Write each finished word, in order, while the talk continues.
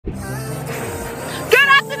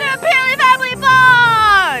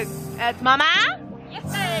with Mama. Yes,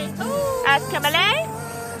 At Kamale.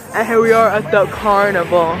 And here we are at the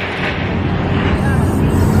carnival.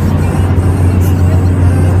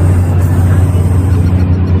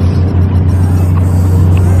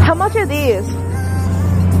 How much are these?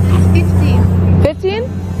 15. 15?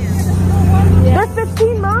 Yeah. They're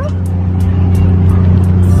 15, Mom?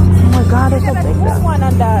 Oh my god, they're so big though. One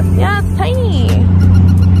on that. Yeah, it's tiny.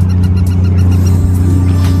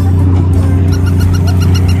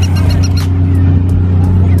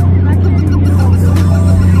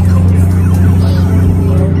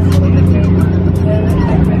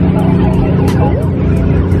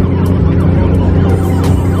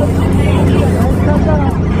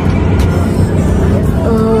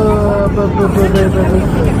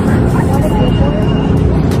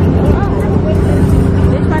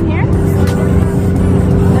 This one here?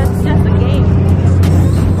 That's just a game.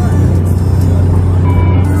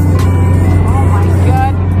 Oh my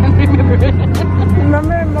god.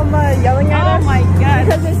 Remember Mama yelling at us? Oh my god.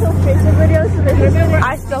 Because they still face the videos, so they remember.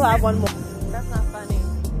 I still have one more. That's not funny.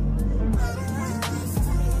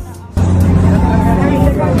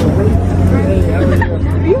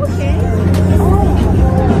 Are you okay?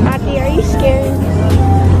 Ati, are you scared?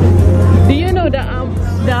 Do you know the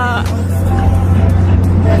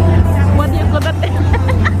what do you call that?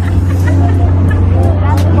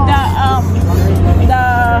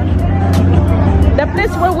 the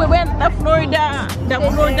place where we went, the Florida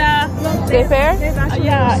Stay fair?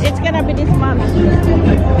 yeah, it's gonna be this month.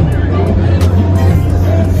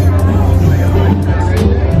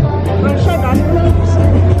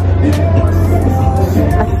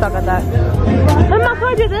 I suck at that. Mama, can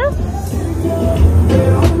I do this?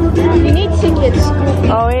 You need tickets.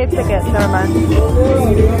 Oh, we need tickets. Never mind.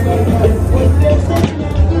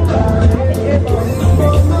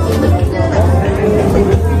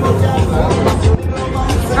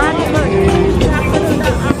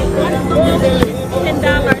 $10.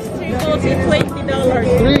 3 goes in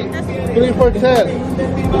 $20. Three for 10.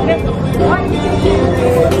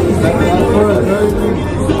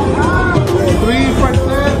 3 for 10.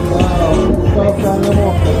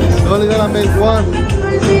 You're only gonna make one.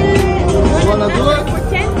 You wanna do it?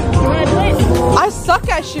 I suck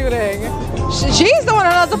at shooting. She's the one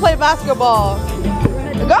who knows to play basketball.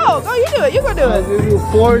 Go, you do it. You go do I'll it. give you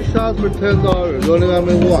 4 shots for $10. You're only gonna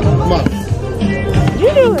make one. Come on. You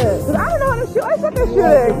do it. 'Cause I don't know how to shoot. I suck at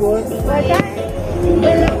shooting. Like that?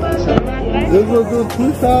 This will do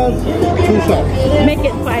 2 shots. 2 shots. Make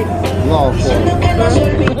it 5. No, 4.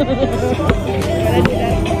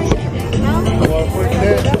 4 for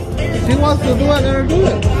 10. She wants to do it, let her do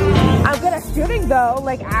it. I'm good at shooting though,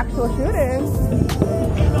 like actual shooting.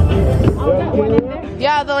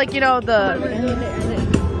 Yeah, the like, you know, the...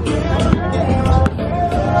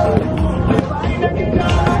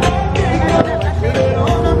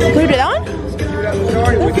 Can we do that one?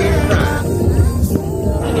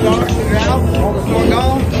 All the score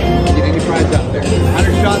gone, you get any prize up there.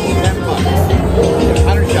 100 shots, $10.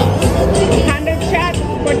 100 shots. 100 shots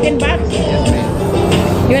for $10. Yes, ma'am.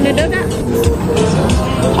 You wanna do that?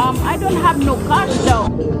 I don't have no cash though.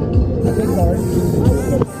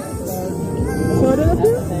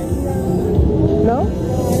 No?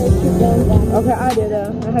 Okay, I do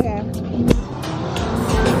though. Okay.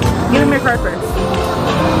 Give me your card first.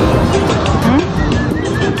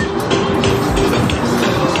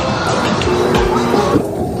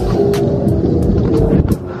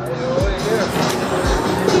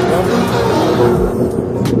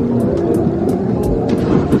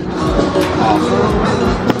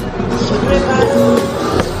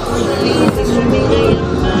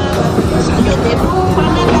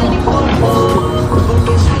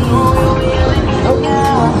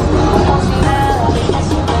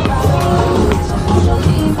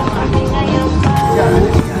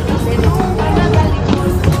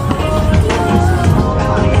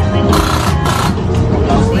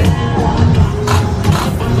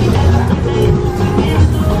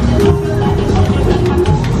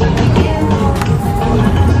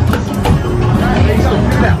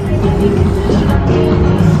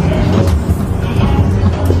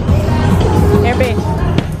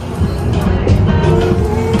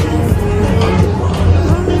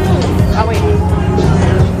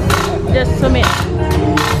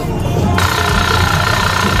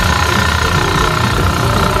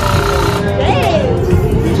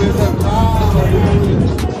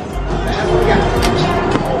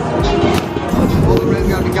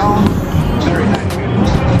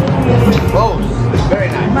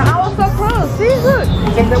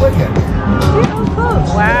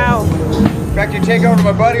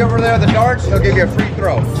 see over there the darts, they'll give you a free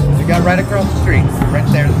throw. You got right across the street. Right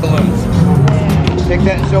there, the balloons. Take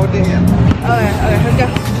that and show it to him. Okay, let's go.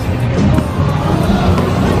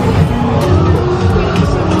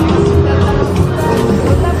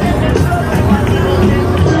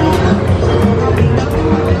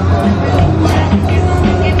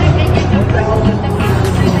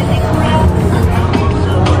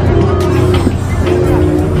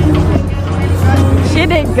 She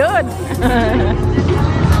did good.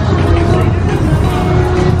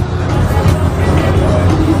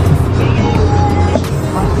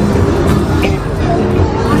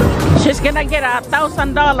 She's gonna get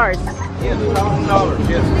 $1,000. Yes, $1,000.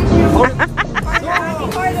 Yes.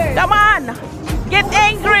 Come on, get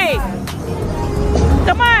angry.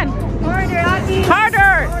 Come on,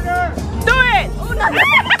 harder. Do it.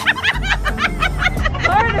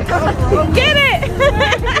 Get it.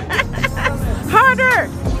 Harder.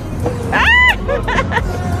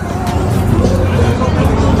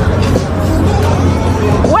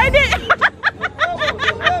 Why did?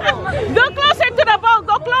 Go closer to the ball.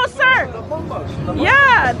 Go closer.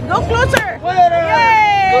 Yeah, go closer.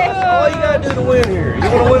 Yay! All you gotta do to win here. You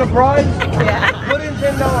wanna win a prize? Yeah. Put in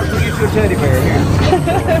 $10 to get you a teddy bear here.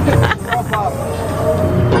 No problem.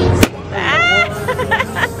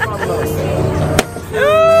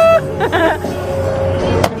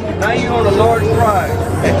 Now you want a large prize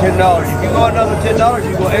at $10. If you go another $10,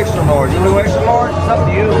 you go extra large. You want to go extra large? It's up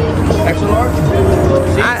to you. Extra large?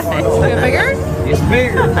 See, Is it bigger? it's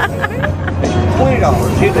bigger. It's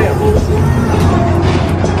 $20. Get them.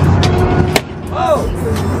 Oh!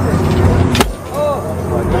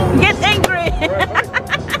 Oh! Get angry.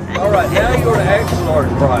 All right, now you're the extra large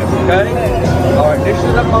prize, okay? All right, this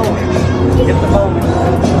is the moment. Get the moment.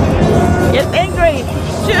 Get angry.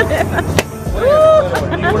 Shoot it.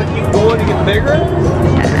 You want to keep going to get bigger?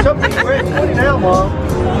 Something you're at 20 now, Mom.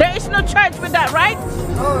 There is no charge with that, right?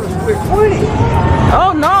 Oh, we're 20.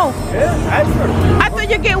 Oh no. Yeah, that's for I thought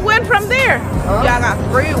you get one from there. Y'all got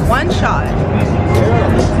free one shot.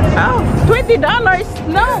 Oh, $20.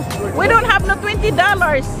 No, we don't have no $20.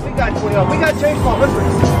 We got 20. We got change for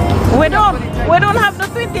hundreds. We don't have no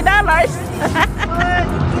 $20.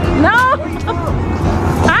 No.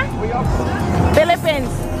 Huh? Philippines.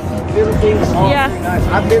 Philippines. Oh, Yeah. very nice.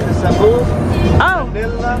 I've been to Cebu, Oh.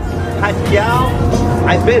 Manila, Callao.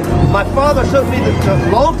 I've been. My father took me a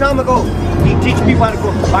long time ago. He teach people how to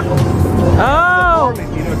grow tobacco. Oh.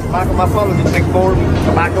 You know, tobacco. My father was a big farm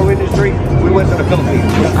tobacco industry. We went to the Philippines.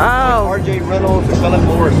 Oh. R.J. Reynolds and Philip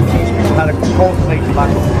Morris teach people how to cultivate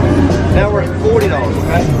tobacco. Now we're at $40,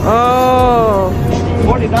 okay? Oh.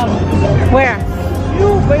 $40. Where?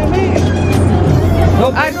 You pay me. No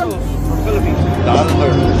I pesos don't- for Philippines.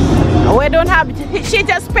 $1. We don't have. She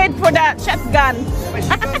just paid for that shotgun. But she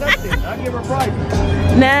got nothing. I'll give her a prize.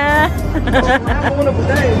 Nah. Have a wonderful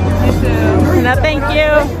day. No, thank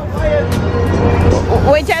you.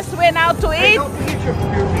 We just went out to eat. Don't forget your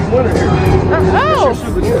winner here. Oh. It's your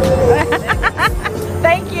souvenir.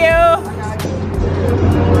 Thank you.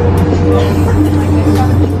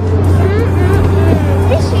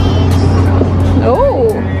 Oh.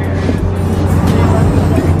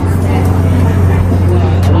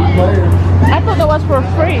 I thought that was for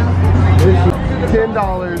free.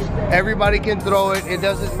 $10. Everybody can throw it. It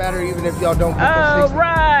doesn't matter even if y'all don't put Oh, the 60.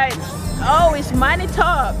 right. Oh, it's money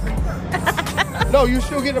talk. No, you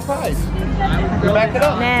still get a prize. You back it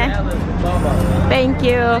up. Nah. Thank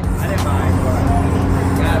you.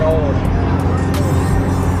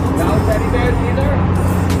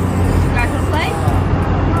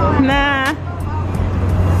 Nah.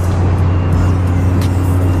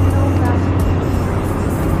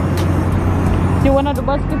 You want to do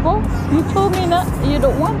basketball? You told me that you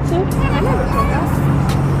don't want to.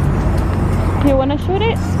 You want to shoot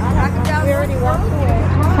it? We already walked away.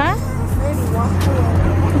 Huh?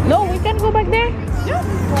 No, we can go back there. Yeah.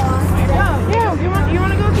 Yeah. You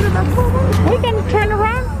want to go to the basketball? We can turn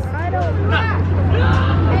around.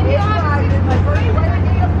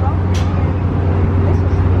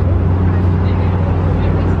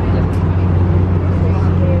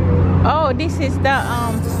 Oh, this is the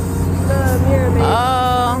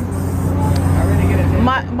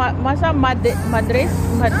masa madras?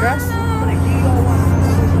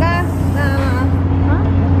 Huh?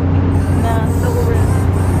 Nah.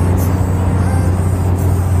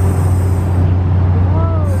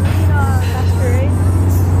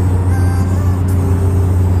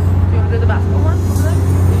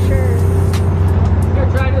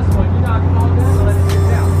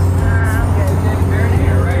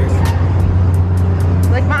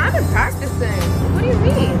 Like, I've been practicing. What do you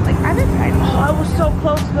mean? Like, I've been practicing. Oh, I was so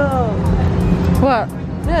close though. What?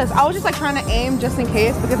 This. this. I was just like trying to aim just in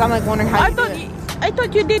case because I'm like wondering how you do it. I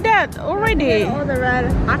thought you did that already. All the red.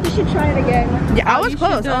 I think you should try it again. Yeah, I was you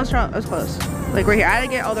close. should I was close. Like right here, I had to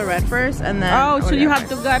get all the red first, and then. Oh, so you have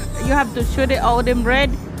to shoot it all them red.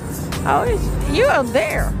 Oh, you are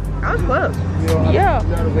there. I was close. Yeah.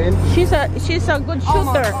 She's a good shooter.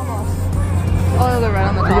 Almost. All the red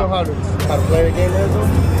on the You know top. how to play the game, Enzo?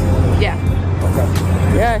 Yeah. Okay.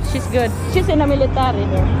 Yeah, she's good. She's in the military.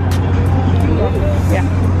 Yeah.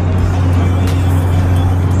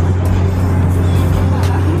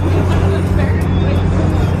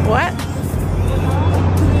 What?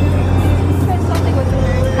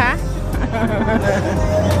 Huh?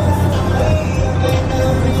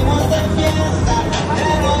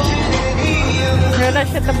 You wanna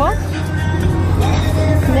shoot the ball?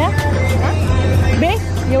 Yeah? B,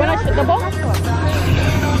 you wanna shoot the ball?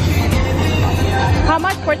 How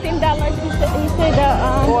much? $14? He said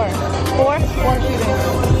Four. Four? Four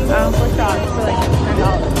shooting. 4 shots. So like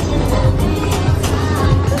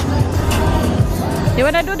 $10. You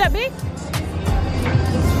wanna do that, B?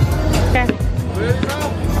 Okay.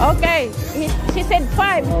 Okay. She said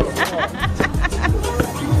 5.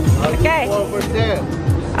 Okay.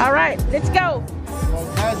 All right. Let's go.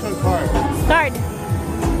 Card.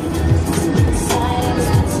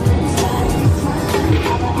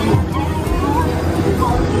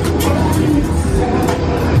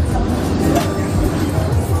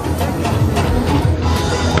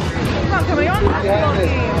 Come on, can we on basketball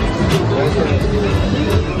game?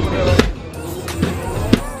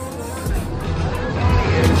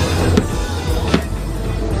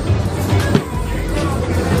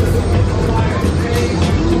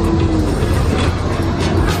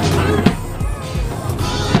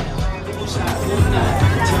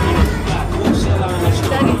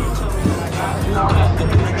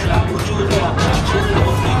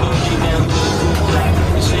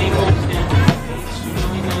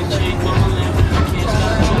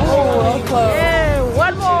 Yeah,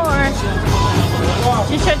 one more.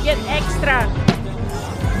 She should get extra.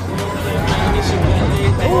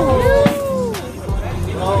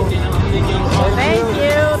 Thank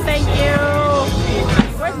you, thank you.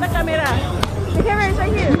 Where's the camera? The camera is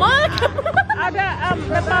right here. Look!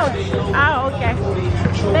 The pouch. Oh, okay.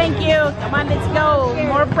 Thank you. Come on, let's go.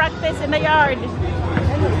 More practice in the yard.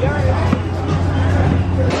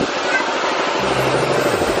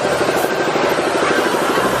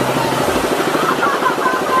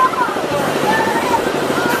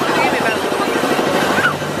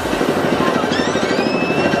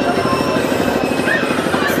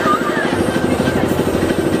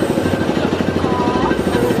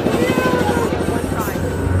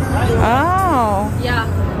 Oh. Yeah,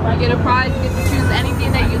 you get a prize. You get to choose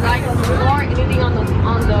anything that you like on the floor, anything on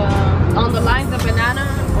the lines of banana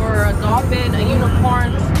or a dolphin, a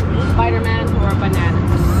unicorn, Spider-Man, or a banana.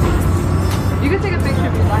 You can take a picture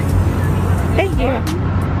if you like. Thank you.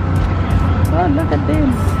 Oh, look at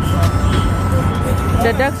them.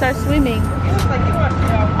 The ducks are swimming.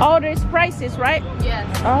 Oh, there's prices, right? Yes,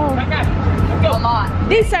 Oh. a lot.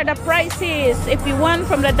 These are the prices if you want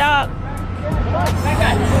from the duck.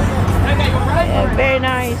 Yeah, very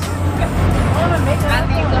nice.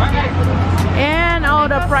 And all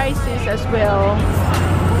the prices as well.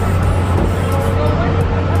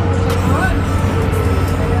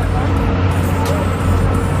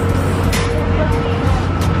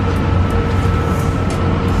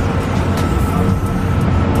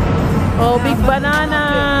 Oh, big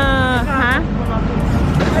banana. Huh?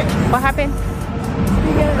 What happened?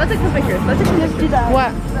 Let's take some pictures. Let's take some pictures. Do that.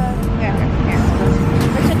 What? Yeah, here.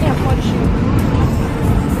 Let's take a photo shoot.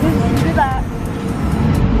 Do that.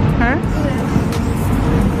 Huh?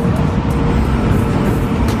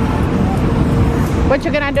 What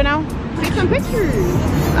you gonna do now? Take some pictures.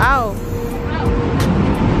 Oh.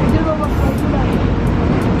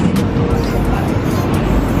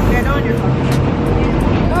 Yeah, no on your phone.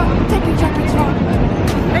 Take your jackets off.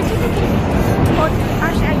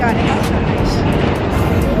 Actually, I got it. That's not nice.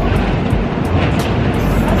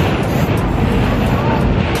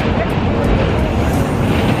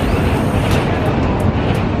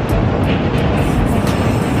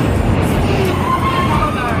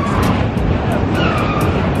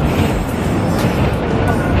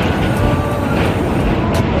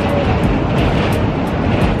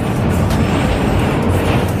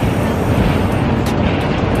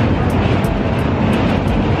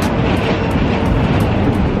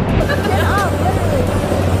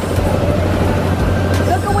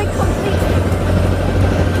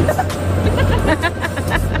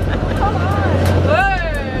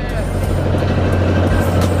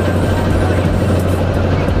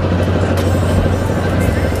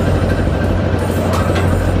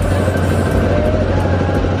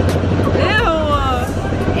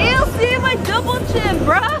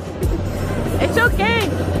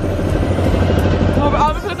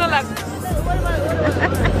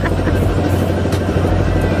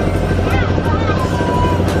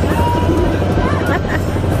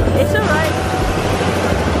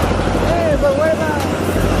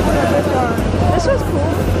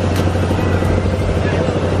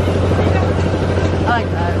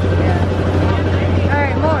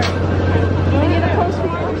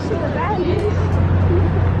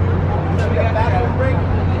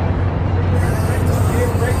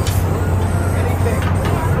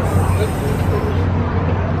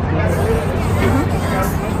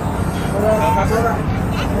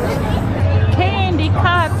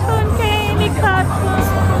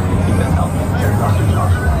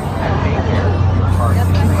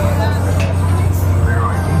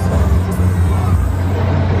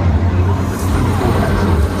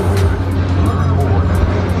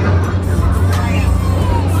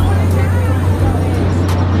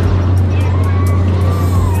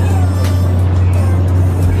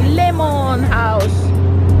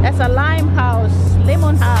 a lime house,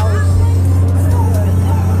 lemon house.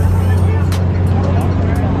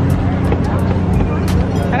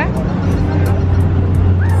 Tara.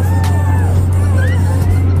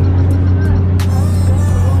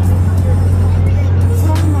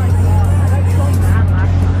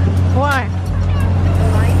 Why?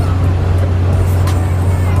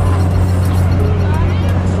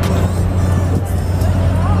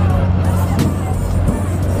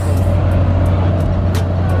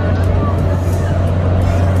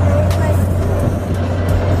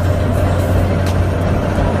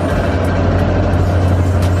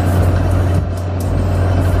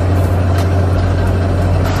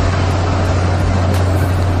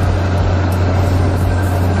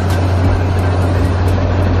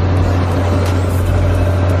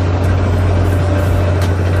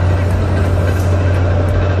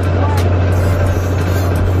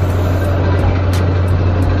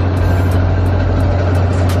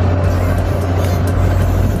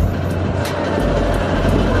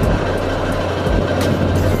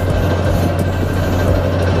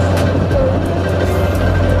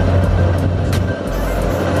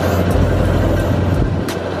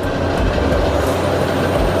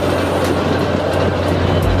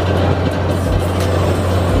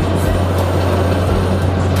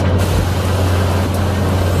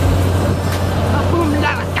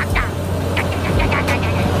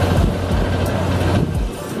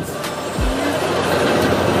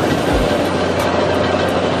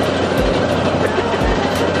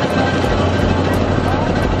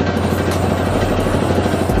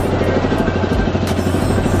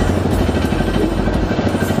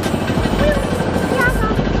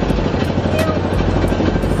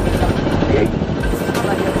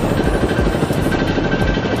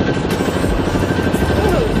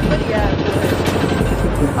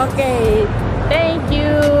 Okay, thank you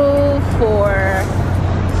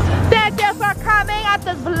for coming at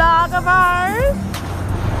this vlog of ours.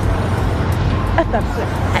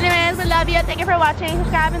 Anyways, we love you. Thank you for watching.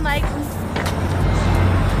 Subscribe and like.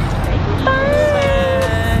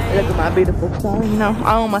 Bye. Look at my beautiful phone. You know,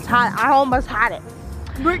 I almost had it.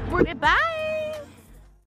 Goodbye.